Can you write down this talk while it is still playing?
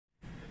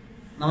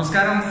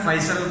നമസ്കാരം,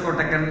 ഫൈസൽ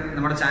കോട്ടക്കൽ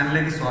നമ്മുടെ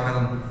ചാനലിലേക്ക്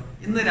സ്വാഗതം.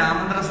 ഇന്ന്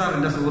രാമേന്ദ്ര സാർ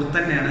എൻ്റെ സുഹൃത്ത്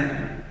തന്നെയാണ്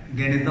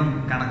ഗണിതം,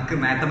 കണക്ക്,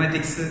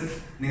 മാത്തമാറ്റിക്സ്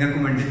നിങ്ങൾക്ക്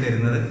വേണ്ടി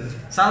തരുന്നത്.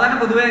 സാധാരണ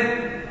പൊതുവെ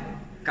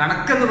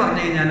കണക്കെന്ന്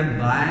പറഞ്ഞു കഴിഞ്ഞാൽ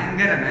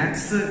ഭയങ്കര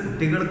മാത്സ്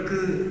കുട്ടികൾക്ക്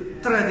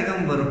ഇത്രയധികം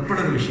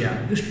വെറുപ്പുള്ളൊരു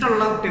വിഷയമാണ്.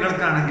 ഇഷ്ടമുള്ള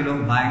കുട്ടികൾക്കാണെങ്കിലും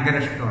ഭയങ്കര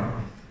ഇഷ്ടമാണ്.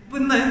 അപ്പൊ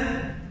ഇന്ന്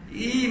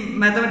ഈ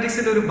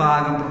മാത്തമാറ്റിക്സിന്റെ ഒരു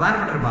ഭാഗം,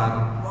 പ്രധാനപ്പെട്ട ഒരു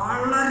ഭാഗം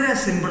വളരെ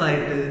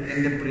സിമ്പിളായിട്ട്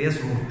എൻ്റെ പ്രിയ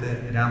സുഹൃത്ത്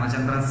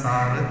രാമചന്ദ്രൻ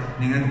സാറ്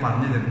നിങ്ങൾക്ക്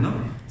പറഞ്ഞു തരുന്നു.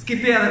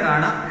 സ്കിപ്പ് ചെയ്യാതെ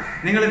കാണാം.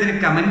 നിങ്ങൾ ഇതിന്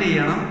കമന്റ്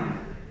ചെയ്യണം.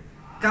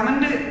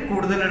 കമന്റ്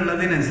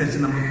കൂടുതലുള്ളതിനനുസരിച്ച്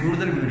നമ്മൾ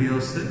കൂടുതൽ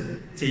വീഡിയോസ്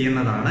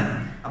ചെയ്യുന്നതാണ്.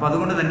 അപ്പൊ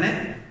അതുകൊണ്ട് തന്നെ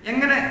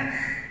എങ്ങനെ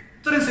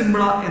ഇത്രയും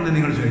സിമ്പിളാ എന്ന്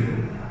നിങ്ങൾ ചോദിക്കും.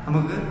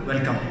 നമുക്ക്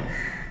വെൽക്കം.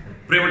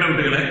 പ്രിയപ്പെട്ട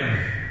കുട്ടികളെ,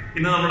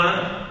 ഇന്ന് നമ്മള്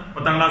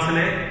 10ാം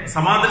ക്ലാസ്സിലെ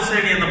സമാന്തര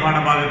ശ്രേണി എന്ന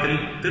പാഠഭാഗത്തിൽ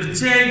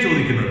തീർച്ചയായും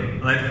ചോദിക്കുന്നത്,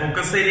 അതായത്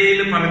ഫോക്കസ് ഏരിയയിൽ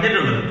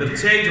പറഞ്ഞിട്ടുള്ളത്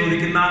തീർച്ചയായും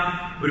ചോദിക്കുന്ന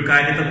ഒരു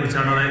കാര്യത്തെ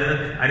കുറിച്ചാണ്. അതായത്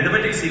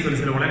അരിതമെറ്റിക്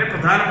സീക്വൻസിൽ വളരെ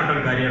പ്രധാനപ്പെട്ട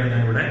ഒരു കാര്യമാണ്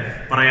ഞാൻ ഇവിടെ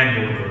പറയാൻ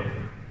പോകുന്നത്.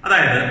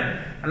 അതായത്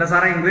അല്ല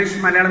സാറേ, ഇംഗ്ലീഷ്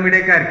മലയാളം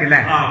മീഡിയക്കാർക്ക് അല്ലേ?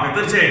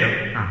 തീർച്ചയായിട്ടും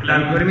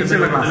എല്ലാവർക്കും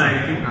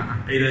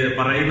ഇത്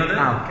പറയുന്നത്.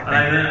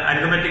 അതായത്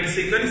അരിതമെറ്റിക്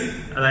സീക്വൻസ്,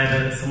 അതായത്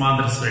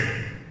സമാന്തര ശ്രേണി.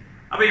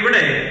 അപ്പൊ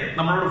ഇവിടെ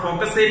നമ്മളോട്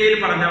ഫോക്കസ് ഏരിയയിൽ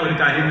പറഞ്ഞ ഒരു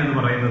കാര്യം എന്ന്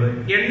പറയുന്നത്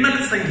എണ്ണൽ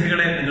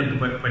സംഖ്യകളെ നിങ്ങൾക്ക്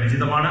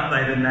പരിചിതമാണ്.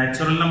 അതായത്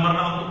നാച്ചുറൽ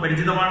നമ്പറിനെ നമുക്ക്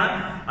പരിചിതമാണ്.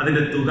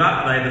 അതിന്റെ തുക,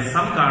 അതായത്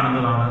സം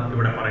കാണുന്നതാണ്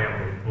ഇവിടെ പറയാൻ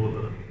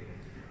പോകുന്നത്.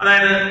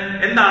 അതായത്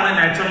എന്താണ്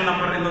നാച്ചുറൽ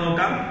നമ്പർ എന്ന്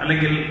നോക്കാം,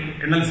 അല്ലെങ്കിൽ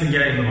എണ്ണൽ സംഖ്യ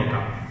എന്ന്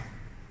നോക്കാം.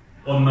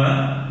 1,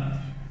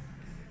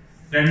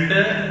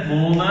 2,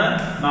 3,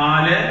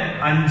 4,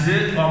 5,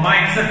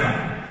 എക്സെട്ര.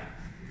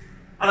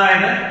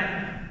 അതായത്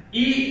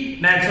ഈ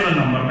നാച്ചുറൽ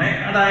നമ്പറിനെ,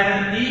 അതായത്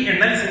ഈ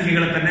എണ്ണൽ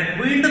സംഖ്യകളെ തന്നെ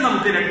വീണ്ടും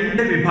നമുക്ക്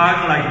 2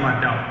 വിഭാഗങ്ങളാക്കി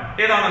മാറ്റാം.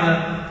 ഏതാണത്?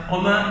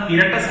 ഒന്ന്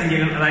ഇരട്ട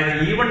സംഖ്യകൾ, അതായത്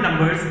ഈവൺ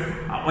നമ്പേഴ്സ്.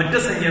 ഒറ്റ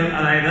സംഖ്യകൾ,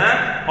 അതായത്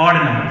ഓഡ്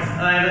നമ്പേഴ്സ്.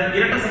 അതായത്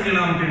ഇരട്ട സംഖ്യകൾ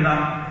നമുക്ക് എഴുതാം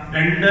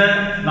 2,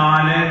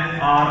 4,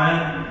 6,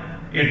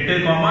 8,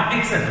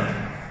 എക്സെട്ര.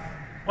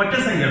 ഒറ്റ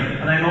സംഖ്യകൾ,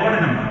 അതായത് ഓഡ്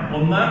നമ്പർ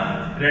 1,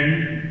 2,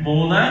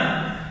 3,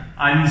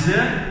 5,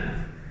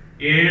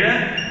 7,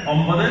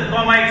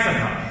 9,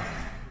 എക്സെട്ര.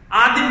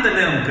 ആദ്യം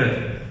തന്നെ നമുക്ക്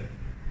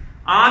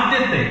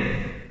ആദ്യത്തെ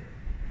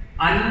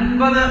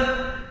 50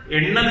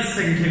 എണ്ണൽ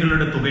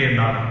സംഖ്യകളുടെ തുക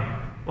എന്താണ്?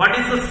 What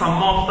is the sum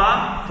of the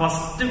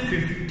first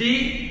 50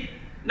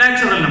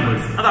 natural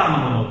numbers? അതാണ്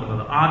നമ്മൾ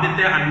നോക്കുന്നത്.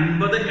 ആദ്യത്തെ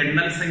 50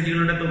 എണ്ണൽ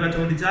സംഖ്യകളുടെ തുക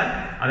ചോദിച്ചാൽ,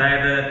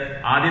 അതായത്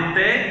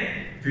ആദ്യത്തെ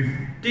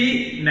 50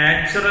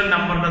 നാച്ചുറൽ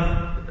നമ്പറുടെ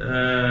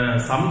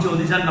സം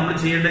ചോദിച്ചാൽ നമ്മൾ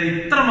ചെയ്യേണ്ടത്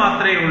ഇത്ര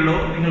മാത്രമേ ഉള്ളൂ.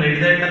 നിങ്ങൾ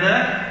എഴുതേണ്ടത്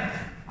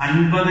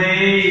 50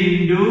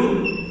 ×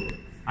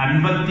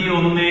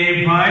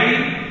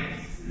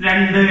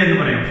 51/2 എന്ന്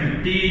പറയും.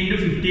 50 ×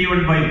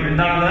 51/2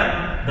 എന്താണത്?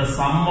 The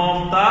sum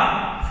of the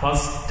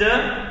first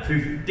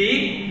 50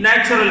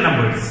 natural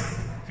numbers.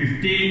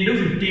 50 ×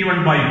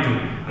 51/2.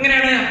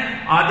 അങ്ങനെയാണ്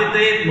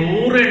ആദ്യത്തെ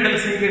 100 എണ്ണൽ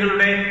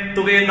സംഖ്യകളുടെ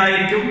തുക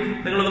എന്തായിരിക്കും?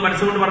 നിങ്ങളൊന്ന്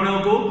മനസ്സുകൊണ്ട് പറഞ്ഞു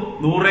നോക്കൂ.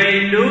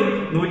 100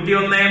 ×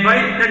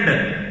 101/2.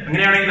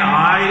 അങ്ങനെയാണെങ്കിൽ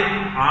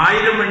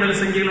 1000 എണ്ണൽ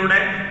സംഖ്യകളുടെ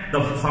the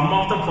sum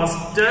of the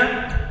first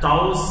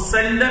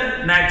 1000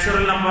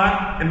 natural number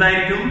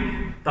എന്തായിരിക്കും?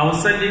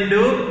 1000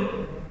 ×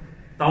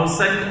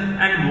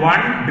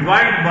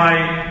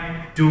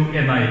 1001/2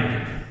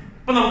 എന്നായിരിക്കും.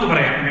 അപ്പൊ നമുക്ക്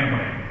പറയാം, അങ്ങനെ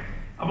പറയാം.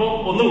 അപ്പൊ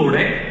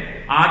ഒന്നുകൂടെ,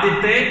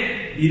 ആദ്യത്തെ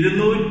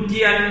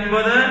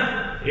 250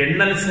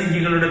 എണ്ണൽ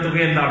സംഖ്യകളുടെ തുക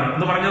എന്താണ്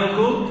എന്ന് പറഞ്ഞു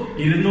നോക്കൂ.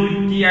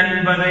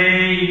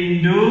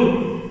 250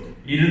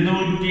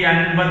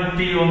 ×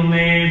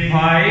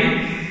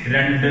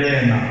 251/2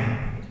 എന്നാണ്.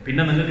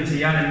 പിന്നെ നിങ്ങൾക്ക്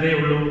ചെയ്യാൻ എന്തേ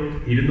ഉള്ളൂ?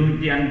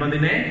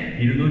 250നെ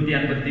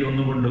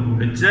 251 കൊണ്ട്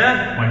ഗുണിച്ച്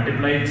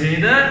മൾട്ടിപ്ലൈ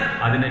ചെയ്ത്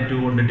അതിനെ 2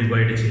 കൊണ്ട്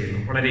ഡിവൈഡ് ചെയ്യുന്നു.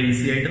 വളരെ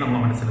ഈസി ആയിട്ട് നമ്മൾ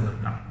മനസ്സിൽ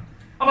നിർത്താം.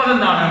 അപ്പൊ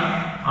അതെന്താണ്?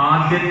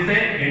 ആദ്യത്തെ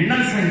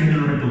എണ്ണൽ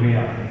സംഖ്യകളുടെ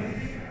തുകയാണ്.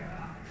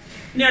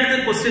 ഇനി അടുത്ത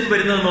ക്വസ്റ്റ്യൻ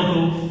വരുന്നത്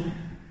നോക്കൂ.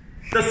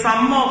 The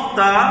sum of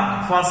the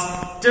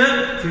first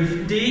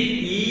 50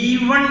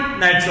 even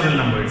natural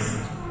numbers.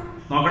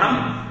 നോക്കണം,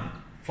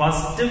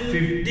 ഫസ്റ്റ്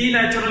 50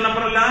 നാച്ചുറൽ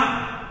നമ്പർ അല്ല,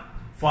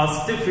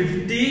 ഫസ്റ്റ്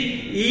 50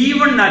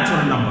 ഈവൺ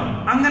നാച്ചുറൽ നമ്പർ.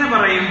 അങ്ങനെ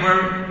പറയുമ്പോൾ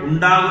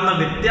ഉണ്ടാകുന്ന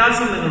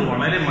വ്യത്യാസം നിങ്ങൾ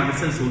വളരെ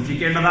മനസ്സിൽ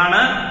സൂക്ഷിക്കേണ്ടതാണ്.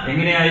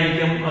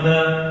 എങ്ങനെയായിരിക്കും അത്?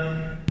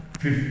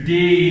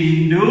 50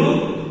 ×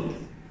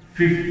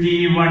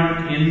 51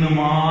 എന്ന്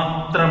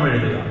മാത്രം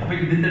എഴുതുക. അപ്പൊ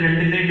ഇതിന്റെ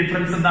രണ്ടിന്റെയും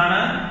ഡിഫറൻസ് എന്താണ്?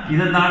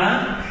 ഇതെന്താണ്?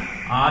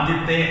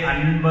 ആദ്യത്തെ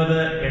 50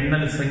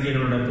 എണ്ണൽ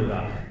സംഖ്യകളുടെ തുക,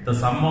 the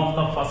sum of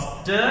the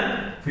first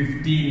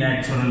 50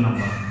 natural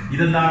number.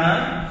 ഇതെന്താണ്?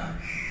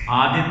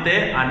 ആദ്യത്തെ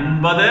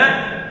 50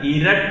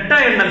 ഇരട്ട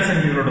എണ്ണൽ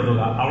സംഖ്യകളുടെ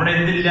തുക. അവിടെ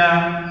എന്തില്ല?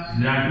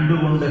 2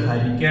 കൊണ്ട്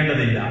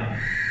ഹരിക്കേണ്ടതില്ല.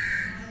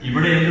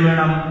 ഇവിടെ എന്ത്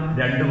വേണം?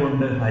 2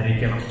 കൊണ്ട്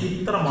ഹരിക്കണം.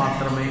 ഇത്ര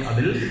മാത്രമേ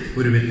അതിൽ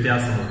ഒരു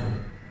വ്യത്യാസമുള്ളൂ.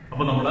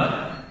 അപ്പൊ നമ്മള്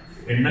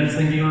എണ്ണൽ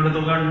സംഖ്യകളുടെ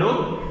തുക കണ്ടു,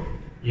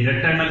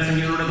 ഇരട്ട എണ്ണൽ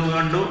സംഖ്യകളുടെ തുക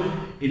കണ്ടു.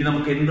 ഇനി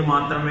നമുക്ക് എന്ത്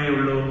മാത്രമേ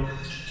ഉള്ളൂ?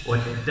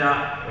 ഒറ്റ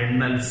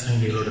എണ്ണൽ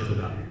സംഖ്യകളുടെ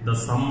തുക. The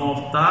sum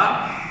of the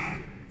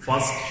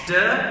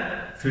first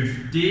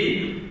 50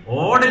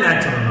 odd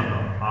natural number.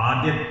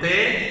 ആദ്യത്തെ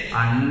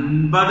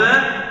 50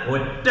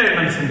 ഒറ്റ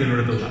എണ്ണൽ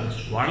സംഖ്യകളുടെ തുക.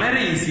 വളരെ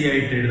ഈസി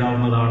ആയിട്ട്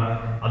എഴുതാവുന്നതാണ്.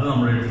 അത്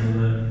നമ്മൾ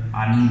എഴുതുന്നത്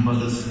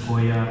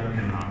 50²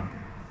 എന്നാണ്.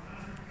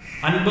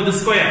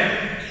 50².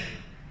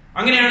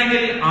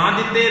 അങ്ങനെയാണെങ്കിൽ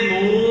ആദ്യത്തെ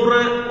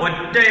 100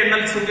 ഒറ്റ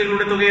എണ്ണൽ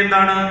സംഖ്യകളുടെ തുക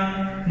എന്താണ്?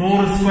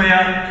 100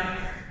 സ്ക്വയർ.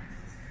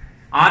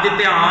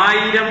 ആദ്യത്തെ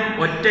 1000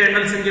 ഒറ്റ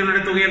എണ്ണൽ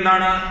സംഖ്യകളുടെ തുക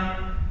എന്താണ്?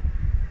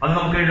 അത്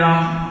നമുക്ക് എഴുതാം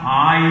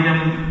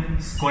 1000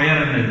 സ്ക്വയർ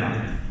എന്ന് എഴുതാം.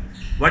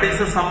 What is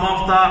the sum of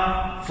the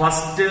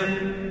first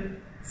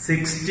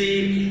 60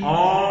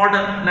 odd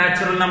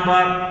natural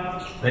number?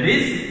 That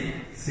is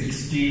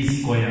 60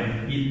 square.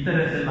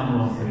 ഇത്തരത്തിൽ നമ്മൾ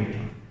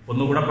ഓർത്തിരിക്കണം.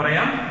 ഒന്നുകൂടെ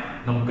പറയാം.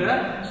 നമുക്ക്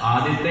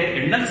ആദ്യത്തെ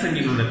എണ്ണൽ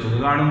സംഖ്യകളുടെ തുക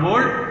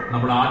കാണുമ്പോൾ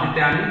നമ്മൾ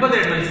ആദ്യത്തെ 50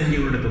 എണ്ണൽ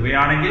സംഖ്യകളുടെ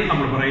തുകയാണെങ്കിൽ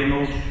നമ്മൾ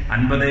പറയുന്നു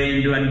 50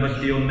 ×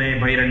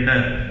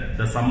 51/2.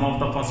 The sum of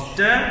the first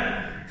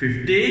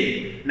 50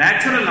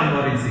 natural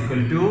number is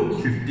equal to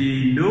 50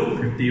 ×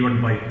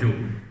 51/2.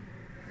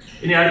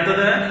 ഇനി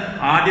അടുത്തത്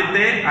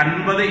ആദ്യത്തെ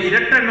 50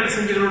 ഇരട്ട എണ്ണൽ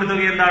സംഖ്യകളുടെ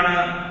തുക എന്താണ്?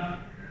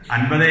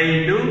 50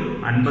 ×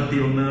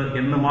 51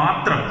 എന്ന്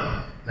മാത്രം.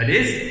 That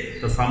is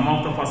the sum of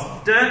the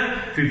first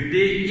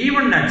 50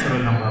 even natural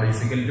number is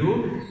equal to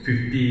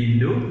 50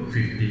 ×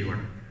 51.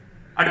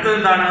 അടുത്തത്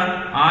എന്താണ്?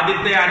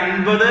 ആദ്യത്തെ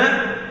 50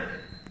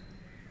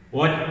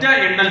 ഒറ്റ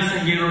എണ്ണൽ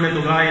സംഖ്യകളുടെ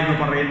തുക എന്ന്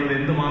പറയുന്നത്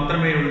എന്ത്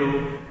മാത്രമേ ഉള്ളൂ?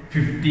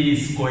 50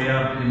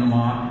 സ്ക്വയർ എന്ന്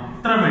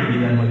മാത്രം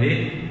എഴുതിയാൽ മതി.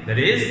 That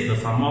is the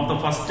sum of the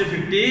first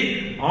 50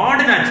 odd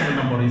natural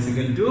number is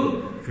equal to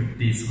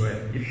 50 square.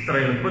 ഇത്ര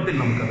എളുപ്പത്തിൽ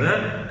നമുക്കത്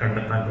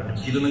കണ്ടെത്താൻ പറ്റും.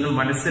 ഇത് നിങ്ങൾ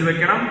മനസ്സിൽ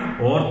വെക്കണം,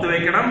 ഓർത്ത്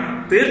വെക്കണം.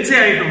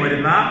 തീർച്ചയായിട്ടും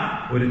വരുന്ന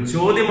ഒരു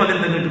ചോദ്യം അതിൽ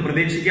നിങ്ങൾക്ക്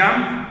പ്രതീക്ഷിക്കാം.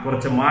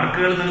 കുറച്ച്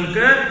മാർക്കുകൾ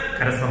നിങ്ങൾക്ക്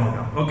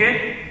കരസ്ഥമാക്കാം. ഓക്കെ,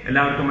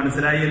 എല്ലാവർക്കും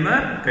മനസ്സിലായി എന്ന്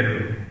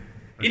കരുതുന്നു.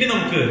 ഇനി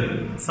നമുക്ക്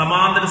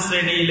സമാന്തര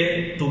ശ്രേണിയിലെ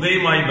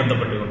തുകയുമായി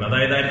ബന്ധപ്പെട്ടുകൊണ്ട്,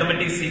 അതായത്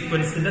അരിത്തമെറ്റിക്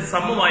സീക്വൻസിന്റെ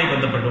സമ്മുമായി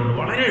ബന്ധപ്പെട്ടുകൊണ്ട്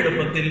വളരെ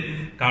എളുപ്പത്തിൽ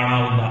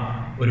കാണാവുന്ന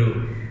ഒരു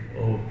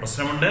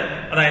പ്രശ്നമുണ്ട്.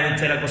 അതായത്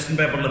ചില ക്വസ്റ്റ്യൻ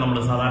പേപ്പറിൽ നമ്മൾ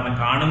സാധാരണ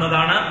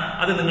കാണുന്നതാണ്.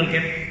 അത് നിങ്ങൾക്ക്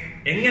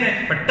എങ്ങനെ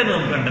പെട്ടെന്ന്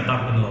നമുക്ക് കണ്ടെത്താം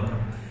എന്ന് നോക്കാം.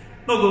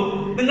 നോക്കൂ,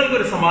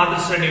 നിങ്ങൾക്കൊരു സമാന്തര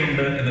ശ്രേണി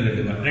ഉണ്ട് എന്ന്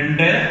കരുതുക.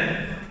 2,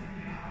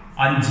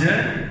 5,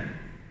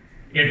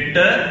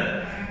 8,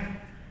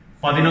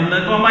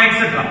 11,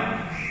 etc.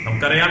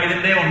 നമുക്കറിയാം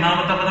ഇതിന്റെ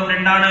ഒന്നാമത്തെ പദം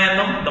 2 ആണ്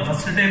എന്നും the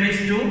first term is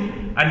 2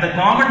 and the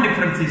common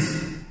difference is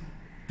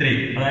 3.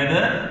 അതായത്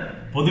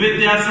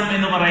പൊതുവ്യത്യാസം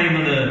എന്ന്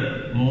പറയുന്നത്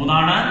 3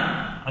 ആണ്.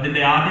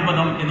 അതിന്റെ ആദ്യ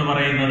പദം എന്ന്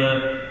പറയുന്നത്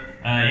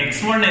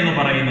x1 എന്ന്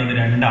പറയുന്നത്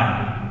 2 ആണ്.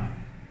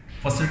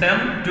 First term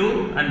 2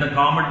 and the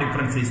common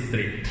difference is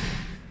 3.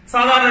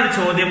 സാധാരണ ഒരു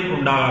ചോദ്യം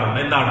ഉണ്ടാകാറുണ്ട്.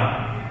 എന്താണ്?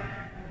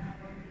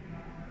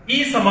 ഈ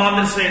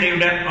സമാന്തര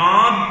ശ്രേണിയുടെ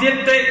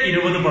ആദ്യത്തെ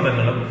 20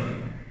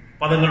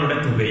 പദങ്ങളുടെ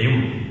തുകയും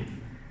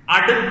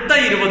അടുത്ത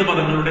 20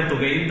 പദങ്ങളുടെ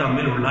തുകയും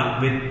തമ്മിലുള്ള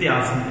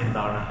വ്യത്യാസം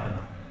എന്താണ്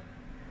എന്ന്.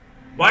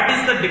 What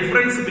is the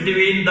difference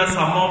between the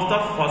sum of the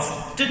first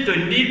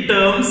 20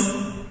 terms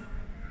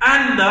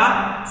and the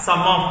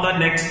sum of the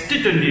next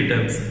 20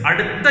 terms?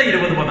 അടുത്ത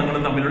 20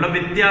 പദങ്ങളും തമ്മിലുള്ള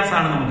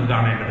വ്യത്യാസമാണ് നമുക്ക്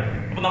കാണേണ്ടത്.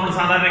 അപ്പൊ നമ്മൾ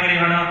സാധാരണ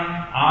എങ്ങനെയാണ്?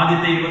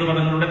 ആദ്യത്തെ 20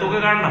 പദങ്ങളുടെ തുക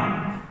കാണണം.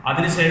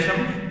 അതിനുശേഷം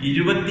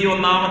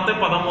 21ാമത്തെ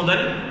പദം മുതൽ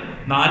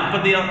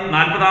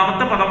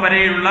 40ാമത്തെ പദം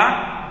വരെയുള്ള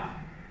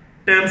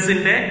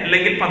ടേംസിന്റെ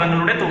അല്ലെങ്കിൽ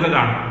പദങ്ങളുടെ തുക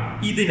കാണണം.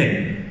 ഇതിനെ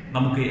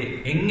നമുക്ക്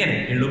എങ്ങനെ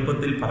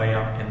എളുപ്പത്തിൽ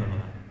പറയാം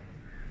എന്നുള്ളതാണ്.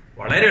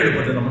 വളരെ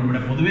എളുപ്പത്തിൽ നമ്മൾ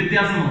ഇവിടെ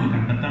പൊതുവ്യത്യാസം നമ്മൾ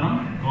കണ്ടെത്തണം,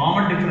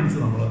 കോമൺ ഡിഫറൻസ്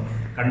നമ്മൾ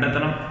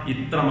കണ്ടെത്തണം.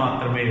 ഇത്ര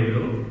മാത്രമേ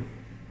ഉള്ളൂ.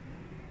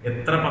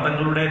 എത്ര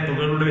പദങ്ങളുടെ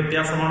തുകകളുടെ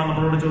വ്യത്യാസമാണ്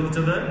നമ്മളോട്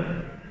ചോദിച്ചത്?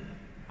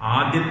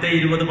 ആദ്യത്തെ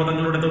 20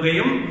 പദങ്ങളുടെ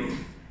തുകയും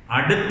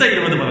അടുത്ത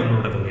 20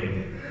 പദങ്ങളുടെ തുകയും.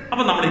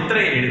 അപ്പൊ നമ്മൾ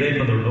ഇത്രേ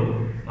എഴുതേണ്ടതുള്ളൂ.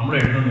 നമ്മൾ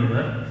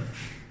എഴുതുന്നത്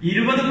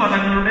 20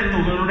 പദങ്ങളുടെ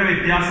തുകകളുടെ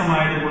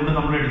വ്യത്യാസമായതുകൊണ്ട്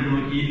നമ്മൾ എഴുതുന്നു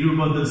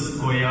 20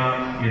 സ്ക്വയർ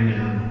എന്ന്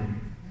എഴുതുന്നു.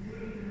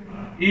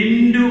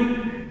 ഇൻറ്റു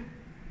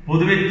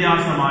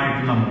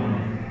പൊതുവ്യത്യാസമായിട്ടുള്ള 3.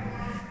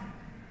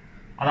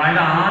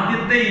 അതായത്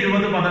ആദ്യത്തെ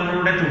 20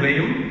 പദങ്ങളുടെ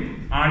തുകയും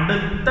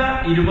അടുത്ത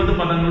 20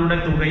 പദങ്ങളുടെ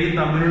തുകയും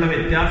തമ്മിലുള്ള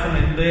വ്യത്യാസം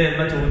എന്ത്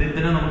എന്ന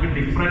ചോദ്യത്തിന് നമുക്ക്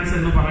ഡിഫറൻസ്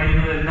എന്ന്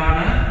പറയുന്നത്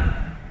എന്താണ്?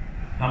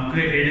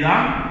 നമുക്ക്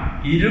എഴുതാം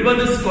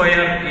 20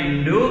 സ്ക്വയർ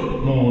ഇൻറ്റു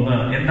 3.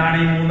 എന്താണ്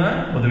ഈ 3?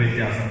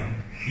 പൊതുവ്യത്യാസം.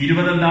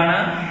 20 എന്താണ്?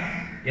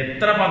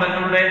 എത്ര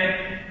പദങ്ങളുടെ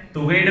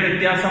തുകയുടെ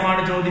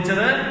വ്യത്യാസമാണ്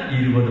ചോദിച്ചത്?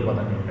 20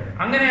 പദങ്ങളുടെ.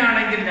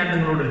 അങ്ങനെയാണെങ്കിൽ ഞാൻ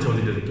നിങ്ങളോട് ഒരു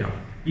ചോദ്യം ചോദിക്കാം.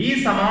 ഈ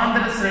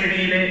സമാന്തര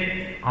ശ്രേണിയിലെ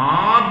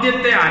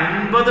ആദ്യത്തെ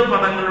 50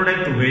 പദങ്ങളുടെ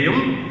തുകയും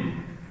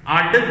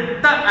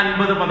അടുത്ത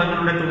 50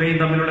 പദങ്ങളുടെ തുകയും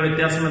തമ്മിലുള്ള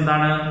വ്യത്യാസം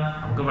എന്താണ്?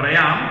 നമുക്ക്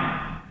പറയാം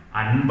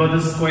 50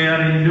 സ്ക്വയർ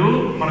ഇൻറ്റു,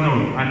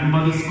 പറഞ്ഞോളൂ,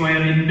 50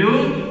 സ്ക്വയർ ഇൻറ്റു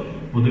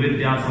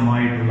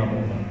പൊതുവ്യത്യാസമായിട്ടുള്ള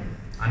 3.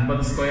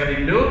 50 സ്ക്വയർ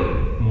ഇൻറ്റു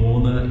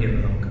 3 എന്ന്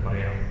നമുക്ക്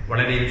പറയാം.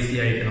 വളരെ ഈസി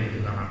ആയിട്ട് നമുക്ക്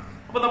കാണാം.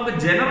 അപ്പൊ നമുക്ക്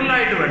ജനറൽ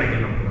ആയിട്ട്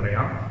വേണമെങ്കിൽ നമുക്ക്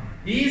പറയാം,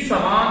 ഈ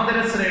സമാന്തര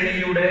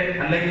ശ്രേണിയുടെ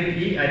അല്ലെങ്കിൽ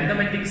ഈ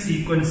അരിത്തമെറ്റിക്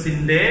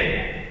സീക്വൻസിന്റെ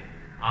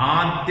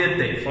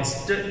ആദ്യത്തെ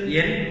ഫസ്റ്റ്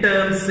n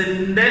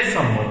ടേംസിന്റെ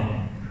സമ്മം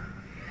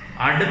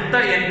അടുത്ത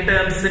n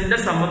ടേംസിന്റെ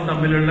സമ്മം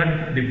തമ്മിലുള്ള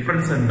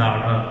ഡിഫറൻസ്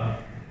എന്താണ്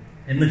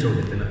എന്ന്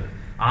ചോദ്യത്തിന്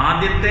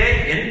ആദ്യത്തെ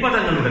n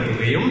പദങ്ങളുടെ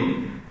തുകയും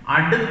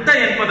അടുത്ത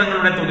n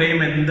പദങ്ങളുടെ തുകയും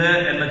എന്ത്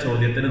എന്ന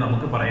ചോദ്യത്തിന്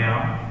നമുക്ക്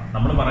പറയാം,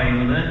 നമ്മൾ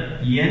പറയുന്നത്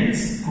n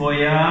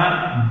സ്ക്വയർ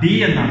d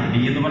എന്നാണ്.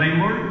 d എന്ന്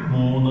പറയുമ്പോൾ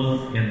 3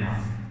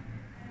 എന്നാണ്.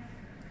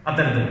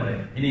 അത്തരത്തിൽ പറയാം.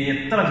 ഇനി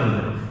എത്ര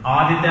ചോദ്യങ്ങൾ?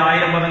 ആദ്യത്തെ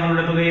 1000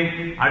 പദങ്ങളുടെ തുകയും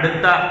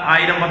അടുത്ത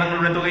 1000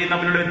 പദങ്ങളുടെ തുകയും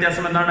തമ്മിലുള്ള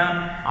വ്യത്യാസം എന്താണ്?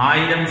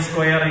 1000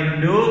 സ്ക്വയർ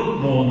ഇൻറ്റു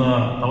 3,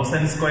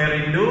 1000 സ്ക്വയർ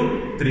ഇൻറ്റു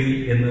 3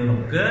 എന്ന്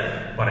നമുക്ക്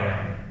പറയാം.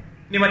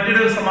 ഇനി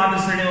മറ്റൊരു സമാന്തര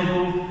ശ്രേണി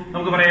നോക്കൂ.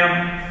 നമുക്ക് പറയാം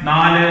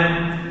 4,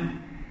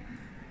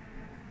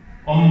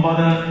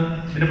 9.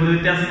 ഇതിന്റെ പൊതു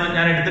വ്യത്യാസം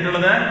ഞാൻ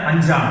എടുത്തിട്ടുള്ളത്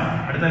 5 ആണ്.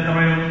 അടുത്ത എത്ര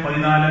പറയും?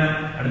 14,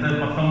 അടുത്തത്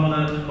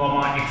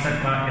 19,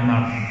 എക്സെട്ര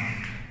എന്നാണ്.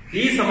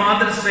 ഈ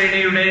സമാന്തര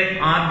ശ്രേണിയുടെ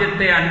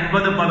ആദ്യത്തെ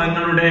 50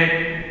 പദങ്ങളുടെ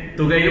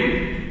തുകയും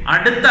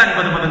അടുത്ത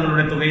 50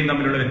 പദങ്ങളുടെ തുകയും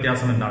തമ്മിലുള്ള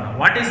വ്യത്യാസം എന്താണ്?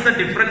 What is the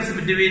difference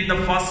between the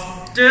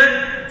first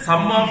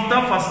some of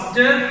the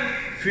first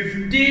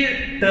 50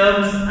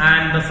 terms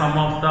and the sum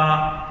of the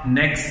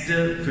next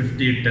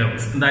 50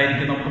 terms?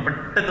 എന്തായിരിക്കും? നമുക്ക്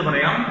പെട്ടെന്ന്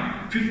പറയാം.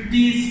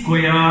 50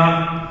 സ്ക്വയർ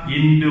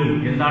ഇൻറ്റു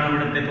എന്താണ്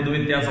ഇവിടുത്തെ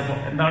പൊതുവ്യത്യാസം?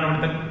 എന്താണ്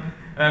ഇവിടുത്തെ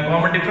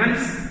കോമൺ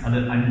ഡിഫറൻസ്? അത്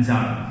 5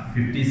 ആണ്.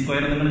 50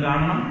 സ്ക്വയർ നിങ്ങൾ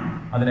കാണണം,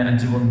 അതിനെ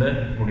 5 കൊണ്ട്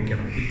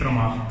ഗുണിക്കണം. ഇത്ര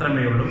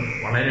മാത്രമേ ഉള്ളൂ.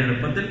 വളരെ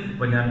എളുപ്പത്തിൽ.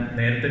 ഇപ്പൊ ഞാൻ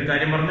നേരത്തെ ഒരു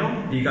കാര്യം പറഞ്ഞു,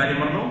 ഈ കാര്യം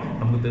പറഞ്ഞു.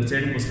 നമുക്ക്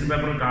തീർച്ചയായും ക്വസ്റ്റ്യൻ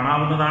പേപ്പറിൽ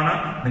കാണാവുന്നതാണ്.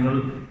 നിങ്ങൾ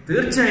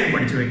തീർച്ചയായും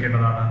പഠിച്ചു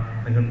വെക്കേണ്ടതാണ്.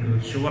 നിങ്ങൾക്ക്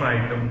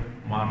ഷുവറായിട്ടും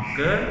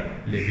മാർക്ക്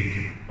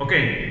ലഭിക്കും. ഓക്കെ,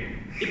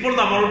 ഇപ്പോൾ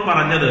നമ്മൾ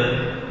പറഞ്ഞത്,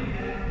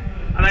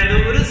 അതായത്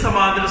ഒരു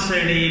സമാന്തര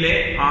ശ്രേണിയിലെ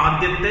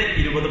ആദ്യത്തെ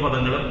 20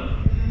 പദങ്ങളും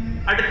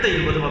അടുത്ത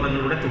 20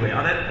 പദങ്ങളുടെ തുകയും,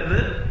 അതായത്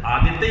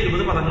ആദ്യത്തെ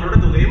 20 പദങ്ങളുടെ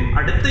തുകയും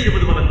അടുത്ത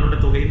 20 പദങ്ങളുടെ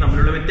തുകയും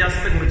തമ്മിലുള്ള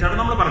വ്യത്യാസത്തെ കുറിച്ചാണ്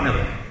നമ്മൾ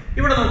പറഞ്ഞത്.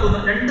 ഇവിടെ നോക്കുന്ന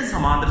 2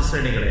 സമാന്തര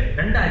ശ്രേണികളെ,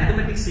 2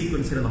 അരിത്തമെറ്റിക്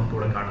സീക്വൻസിനെ നമുക്ക്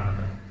ഇവിടെ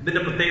കാണുന്നുണ്ട്.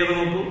 ഇതിന്റെ പ്രത്യേകത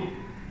നോക്കൂ.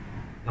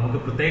 നമുക്ക്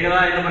പ്രത്യേകത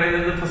എന്ന്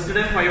പറയുന്നത് ഫസ്റ്റ്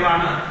ടൈം 5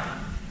 ആണ്,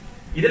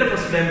 ഇതിലെ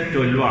ഫസ്റ്റ് ടൈം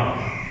 12 ആണ്.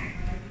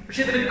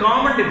 പക്ഷെ ഇതിന്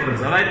കോമൺ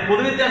ഡിഫറൻസ്, അതായത്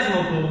പൊതുവ്യത്യാസം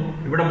നോക്കൂ.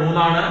 ഇവിടെ 3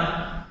 ആണ്,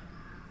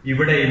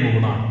 ഇവിടെയും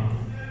 3 ആണ്.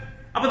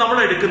 അപ്പൊ നമ്മൾ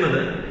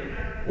എടുക്കുന്നത്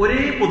ഒരേ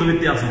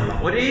പൊതുവ്യത്യാസമുള്ള,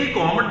 ഒരേ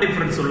കോമൺ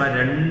ഡിഫറൻസ് ഉള്ള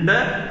 2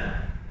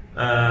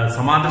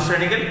 സമാന്തര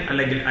ശ്രേണികൾ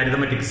അല്ലെങ്കിൽ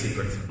അരിത്തമെറ്റിക്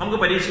സീക്വൻസ്. നമുക്ക്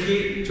പരീക്ഷയ്ക്ക്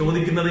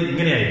ചോദിക്കുന്നത്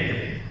ഇങ്ങനെയായിരിക്കും.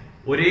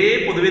 ഒരേ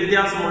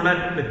പൊതുവ്യത്യാസമുള്ള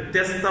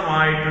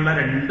വ്യത്യസ്തമായിട്ടുള്ള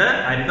 2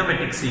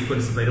 അരിത്തമെറ്റിക്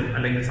സീക്വൻസ് തരും,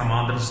 അല്ലെങ്കിൽ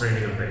സമാന്തര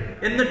ശ്രേണികൾ തരും.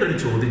 എന്നിട്ടൊരു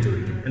ചോദ്യം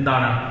ചോദിക്കും.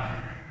 എന്താണ്?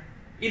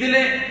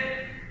 ഇതിലെ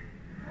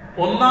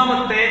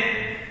ഒന്നാമത്തെ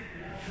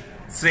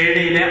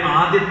ശ്രേണിയിലെ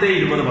ആദ്യത്തെ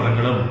 20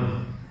 പദങ്ങളും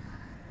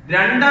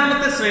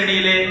രണ്ടാമത്തെ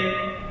ശ്രേണിയിലെ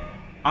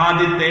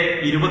ആദ്യത്തെ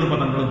 20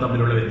 പദങ്ങളും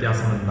തമ്മിലുള്ള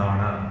വ്യത്യാസം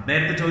എന്താണ്?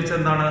 നേരത്തെ ചോദിച്ചത്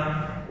എന്താണ്?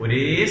 ഒരേ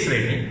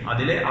ശ്രേണി,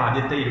 അതിലെ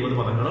ആദ്യത്തെ 20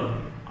 പദങ്ങളും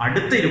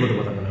അടുത്ത 20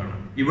 പദങ്ങളാണ്.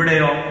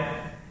 ഇവിടെയോ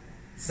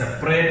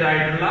സെപ്പറേറ്റ്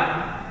ആയിട്ടുള്ള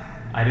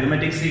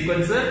അരിത്തമെറ്റിക്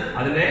സീക്വൻസ്,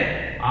 അതിലെ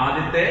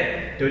ആദ്യത്തെ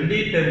 20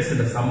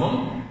 ടേംസിന്റെ സമ്മും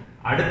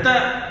അടുത്ത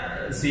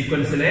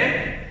സീക്വൻസിലെ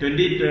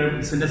 20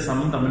 ടേംസിന്റെ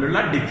സമ്മും തമ്മിലുള്ള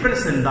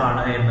ഡിഫറൻസ്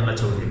എന്താണ് എന്നുള്ള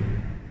ചോദ്യം.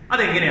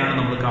 അതെങ്ങനെയാണ്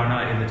നമ്മൾ കാണുക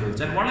എന്ന്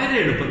ചോദിച്ചാൽ വളരെ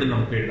എളുപ്പത്തിൽ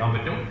നമുക്ക് എഴുതാൻ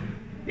പറ്റും.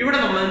 ഇവിടെ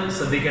നമ്മൾ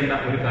ശ്രദ്ധിക്കേണ്ട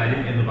ഒരു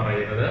കാര്യം എന്ന്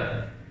പറയുന്നത്,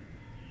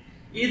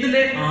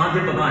 ഇതിലെ ആദ്യ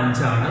പദം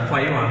 5 ആണ്,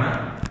 5 ആണ്,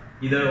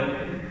 ഇത്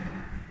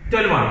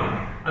 12 ആണ്.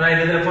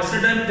 അതായത് ഇതിലെ ഫസ്റ്റ്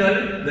ടേം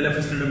 12, ഇതിലെ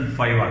ഫസ്റ്റ് ടേം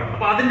 5 ആണ്.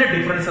 അപ്പൊ അതിന്റെ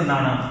ഡിഫറൻസ്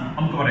എന്താണ്?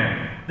 നമുക്ക് പറയാം.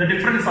 The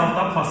difference of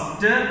the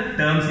first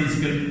terms is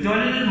equal to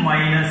 12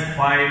 minus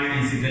 5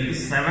 is equal to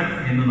 7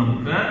 എന്ന്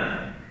നമുക്ക്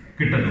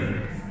കിട്ടുന്നു.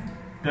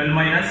 12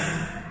 minus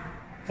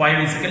 5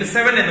 is equal to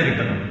 7 എന്ന്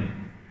കിട്ടുന്നു.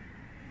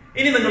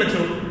 ഇനി നിങ്ങൾ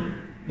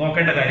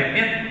നോക്കേണ്ട കാര്യം,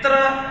 എത്ര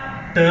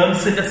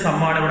ടേംസിന്റെ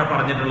സമ്മാണ് ഇവിടെ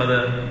പറഞ്ഞിട്ടുള്ളത്?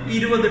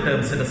 20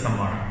 ടേംസിന്റെ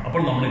സമ്മാണ്.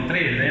 അപ്പോൾ നമ്മൾ ഇത്ര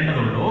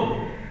എഴുതേണ്ടതുള്ളൂ.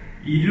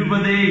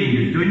 20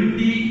 ×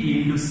 20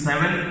 ×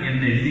 7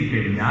 എന്ന് എഴുതി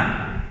കഴിഞ്ഞാൽ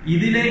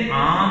ഇതിലെ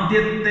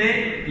ആദ്യത്തെ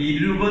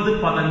 20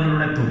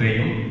 പദങ്ങളുടെ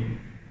തുകയും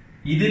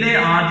ഇതിലെ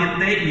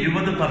ആദ്യത്തെ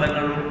 20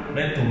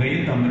 പദങ്ങളുടെ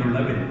തുകയും തമ്മിലുള്ള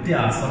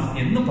വ്യത്യാസം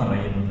എന്ന്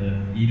പറയുന്നത്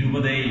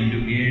 20 ×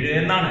 7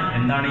 എന്നാണ്.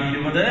 എന്താണ്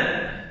 20?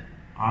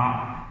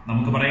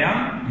 നമുക്ക് പറയാം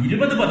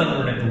 20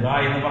 പദങ്ങളുടെ തുക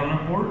എന്ന്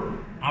പറഞ്ഞപ്പോൾ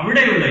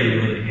അവിടെയുള്ള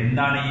 20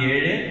 എന്താണ്?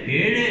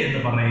 7 എന്ന്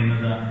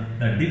പറയുന്നത്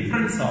the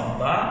difference of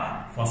the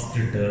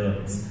first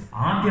terms,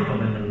 ആദ്യ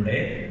പദങ്ങളുടെ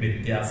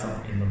വ്യത്യാസം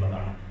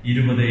എന്നുള്ളതാണ്.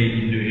 20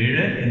 ×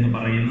 7 എന്ന്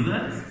പറയുന്നത്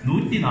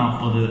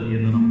 140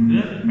 എന്ന് നമുക്ക്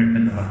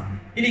പെട്ടെന്ന് പറയാം.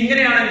 ഇനി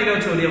ഇങ്ങനെയാണെങ്കിലോ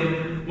ചോദ്യം,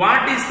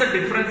 what is the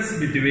difference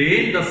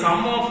between the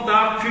sum of the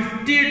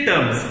 50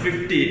 terms,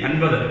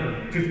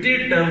 50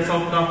 terms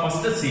of the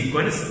first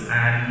sequence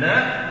and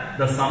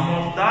the sum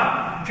of the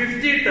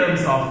 50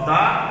 terms of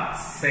the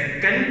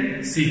second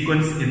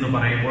sequence എന്ന്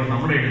പറയുമ്പോൾ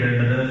നമ്മൾ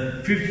എഴുതേണ്ടത്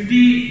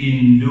 50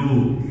 into,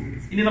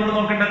 ഇനി നമ്മൾ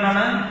നോക്കേണ്ടത്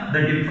എന്താണ്?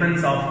 the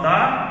difference of the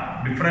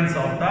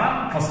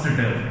first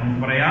term.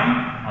 നമുക്ക് പറയാം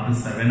അത്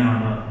 7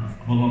 ആണ്.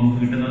 അപ്പോൾ നമുക്ക്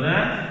കിട്ടുന്നത്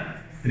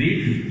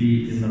 350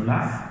 എന്നുള്ള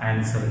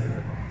ആൻസർ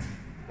കിട്ടുന്നു.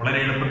 വളരെ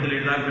എളുപ്പത്തിൽ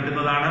എഴുതാൻ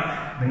പറ്റുന്നതാണ്.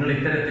 നിങ്ങൾ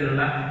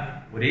ഇത്തരത്തിലുള്ള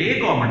ഒരേ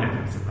കോമൺ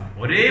ഡിഫറൻസ് ഉള്ള,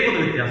 ഒരേ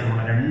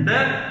പൊതുവ്യത്യാസമുള്ള 2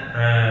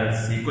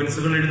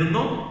 സീക്വൻസുകൾ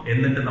എഴുതുന്നു.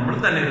 എന്നിട്ട് നമ്മൾ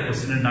തന്നെ ഒരു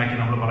ക്വസ്റ്റ്യൻ ഉണ്ടാക്കി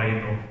നമ്മൾ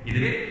പറയുന്നു,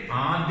 ഇതിൽ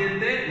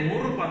ആദ്യത്തെ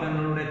 100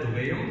 പദങ്ങളുടെ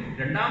തുകയും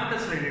രണ്ടാമത്തെ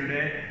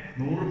ശ്രേണിയുടെ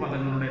 100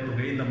 പദങ്ങളുടെ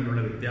തുകയും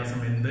തമ്മിലുള്ള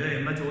വ്യത്യാസം എന്ത്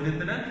എന്ന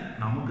ചോദ്യത്തിന്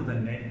നമുക്ക്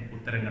തന്നെ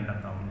ഉത്തരം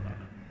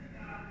കണ്ടെത്താവുന്നതാണ്.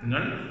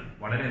 നിങ്ങൾ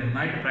വളരെ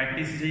നന്നായിട്ട്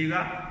പ്രാക്ടീസ് ചെയ്യുക.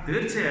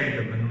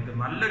 തീർച്ചയായിട്ടും നിങ്ങൾക്ക്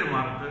നല്ലൊരു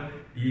മാർക്ക്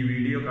ഈ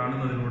വീഡിയോ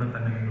കാണുന്നതിലൂടെ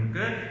തന്നെ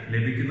നിങ്ങൾക്ക്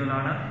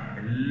ലഭിക്കുന്നതാണ്.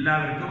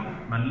 എല്ലാവർക്കും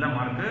നല്ല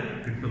മാർക്ക്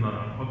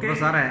കിട്ടുന്നതാണ്. ഓക്കെ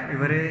സാറേ,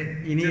 ഇവര്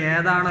ഇനി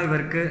ഏതാണോ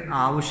ഇവർക്ക്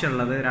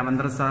ആവശ്യമുള്ളത്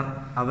രാമേന്ദ്രൻ സാർ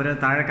അവര്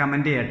താഴെ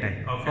കമന്റ് ചെയ്യട്ടെ.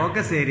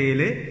 ഫോക്കസ്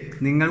ഏരിയയിൽ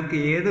നിങ്ങൾക്ക്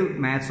ഏത്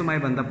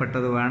മാത്സുമായി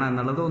ബന്ധപ്പെട്ടത് വേണം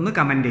എന്നുള്ളത് ഒന്ന്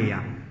കമന്റ്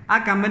ചെയ്യാം. ആ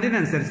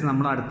കമന്റിനനുസരിച്ച്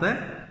നമ്മൾ അടുത്ത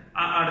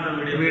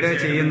വീഡിയോ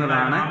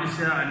ചെയ്യുന്നതാണ്.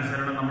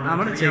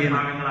 നമ്മൾ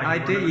ചെയ്യുന്നത്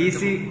ആയിട്ട്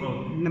ഈസി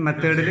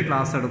മെത്തേഡിൽ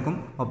ക്ലാസ് എടുക്കും.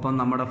 ഒപ്പം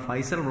നമ്മുടെ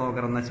ഫൈസൽ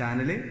വ്ളോഗർ എന്ന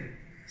ചാനൽ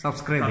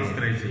സബ്സ്ക്രൈബ്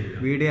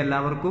ചെയ്യുക. വീഡിയോ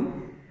എല്ലാവർക്കും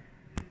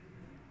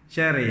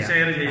ഷെയർ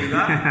ചെയ്യുക.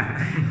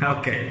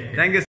 Okay, thank you.